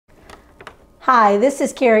Hi, this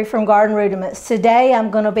is Kerry from Garden Rudiments. Today I'm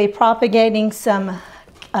going to be propagating some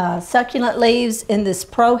succulent leaves in this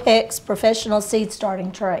Pro Hex professional seed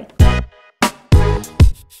starting tray. So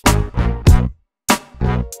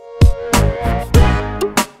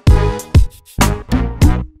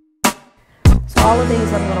all of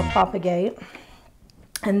these I'm going to propagate,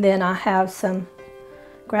 and then I have some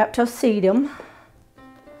Graptocedium,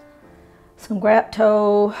 some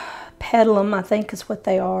Graptopedilum, I think is what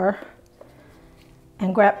they are,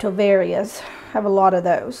 and Graptovarias. I have a lot of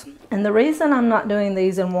those. And the reason I'm not doing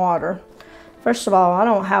these in water, first of all, I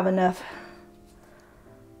don't have enough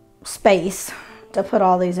space to put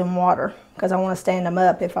all these in water because I want to stand them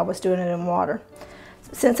up if I was doing it in water.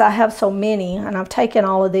 Since I have so many, and I've taken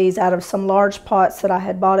all of these out of some large pots that I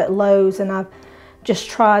had bought at Lowe's, and I've just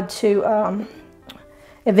tried to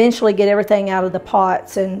eventually get everything out of the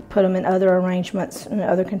pots and put them in other arrangements and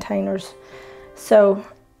other containers. So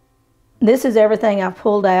this is everything I've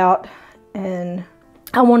pulled out, and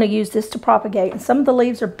I want to use this to propagate. And some of the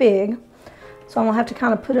leaves are big, so I'm going to have to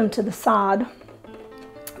kind of put them to the side.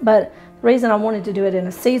 But the reason I wanted to do it in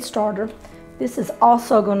a seed starter, this is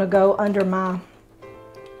also going to go under my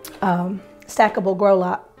stackable grow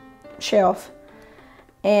light shelf.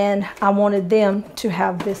 And I wanted them to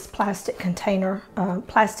have this plastic container,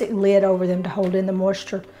 plastic lid over them to hold in the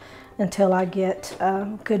moisture until I get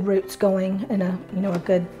good roots going and a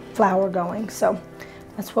good flower going. So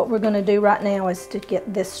that's what we're going to do right now, is to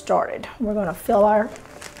get this started. We're going to fill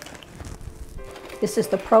this is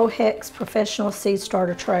the Pro Hex Professional Seed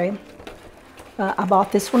Starter Tray. I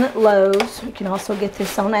bought this one at Lowe's. You can also get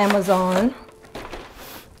this on Amazon,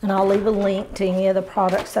 and I'll leave a link to any of the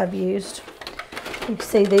products I've used. You can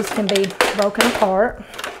see these can be broken apart.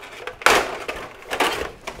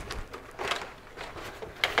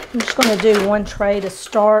 I'm just going to do one tray to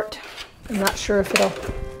start. I'm not sure if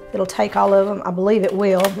it'll take all of them. I believe it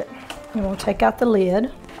will, but I'm going to take out the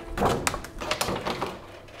lid.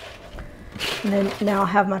 And then now I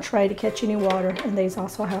have my tray to catch any water, and these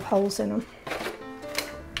also have holes in them.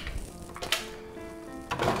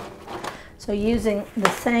 So using the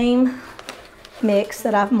same mix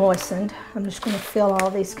that I've moistened, I'm just going to fill all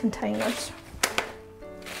these containers,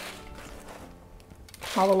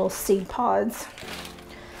 all the little seed pods.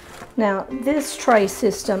 Now this tray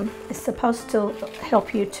system is supposed to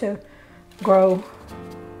help you to grow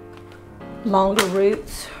longer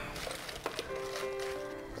roots.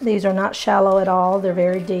 These are not shallow at all, they're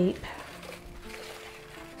very deep.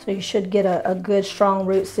 So you should get a good strong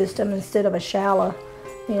root system instead of a shallow,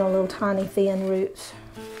 little tiny thin roots.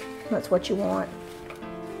 That's what you want.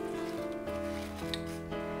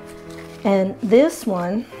 And this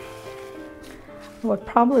one I would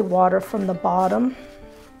probably water from the bottom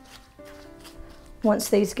once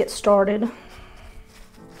these get started.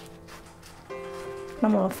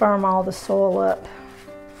 I'm going to firm all the soil up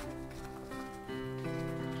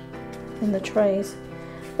in the trays.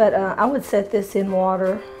 But I would set this in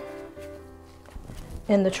water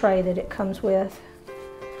in the tray that it comes with,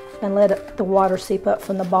 and let the water seep up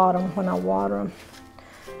from the bottom when I water them.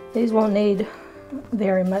 These won't need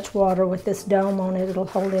very much water with this dome on it. It'll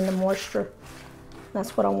hold in the moisture.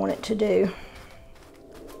 That's what I want it to do.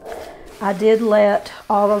 I did let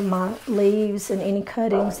all of my leaves and any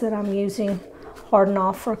cuttings that I'm using harden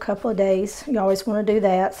off for a couple of days. You always want to do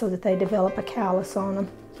that so that they develop a callus on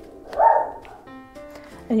them.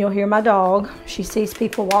 And you'll hear my dog. She sees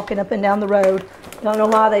people walking up and down the road. Don't know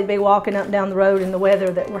why they'd be walking up and down the road in the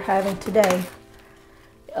weather that we're having today.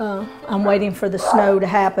 I'm waiting for the snow to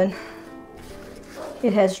happen.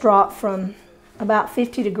 It has dropped from about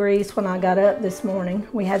 50 degrees when I got up this morning.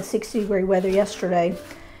 We had 60-degree weather yesterday,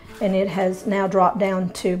 and it has now dropped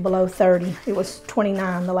down to below 30. It was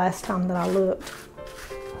 29 the last time that I looked.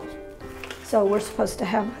 So we're supposed to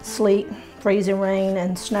have sleet, freezing rain,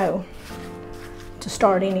 and snow to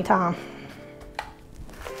start any time.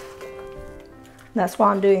 That's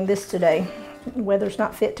why I'm doing this today. The weather's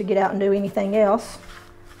not fit to get out and do anything else.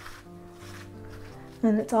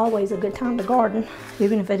 And it's always a good time to garden,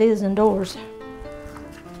 even if it is indoors.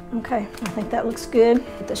 Okay, I think that looks good.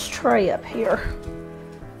 Get this tray up here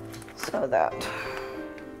so that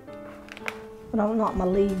I don't knock my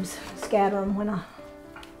leaves, scatter them when I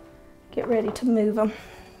get ready to move them.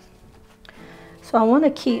 So I want to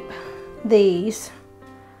keep these.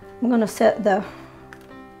 I'm going to set the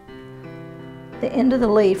end of the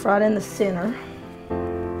leaf right in the center.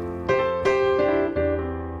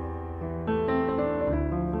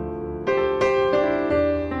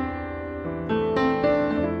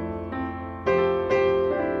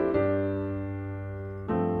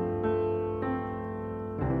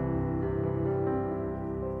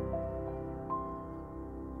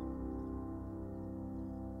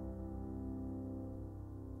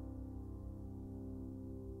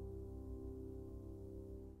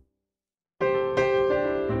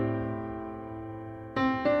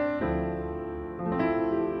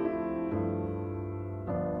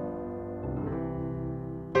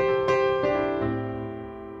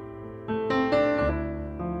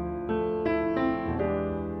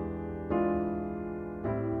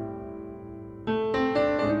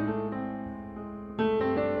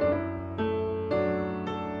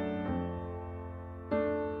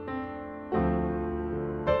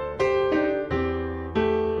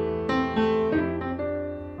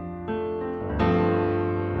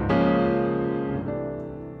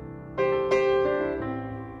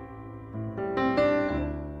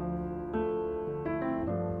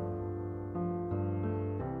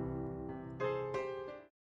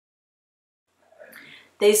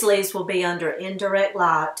 These leaves will be under indirect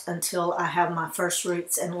light until I have my first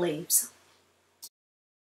roots and leaves.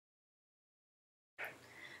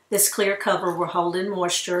 This clear cover will hold in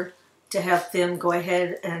moisture to help them go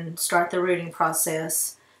ahead and start the rooting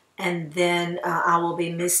process, and then I will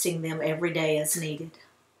be misting them every day as needed.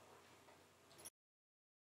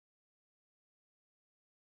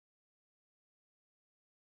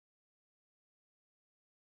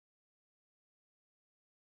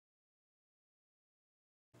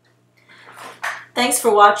 Thanks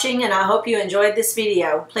for watching, and I hope you enjoyed this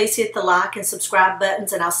video. Please hit the like and subscribe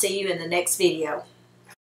buttons, and I'll see you in the next video.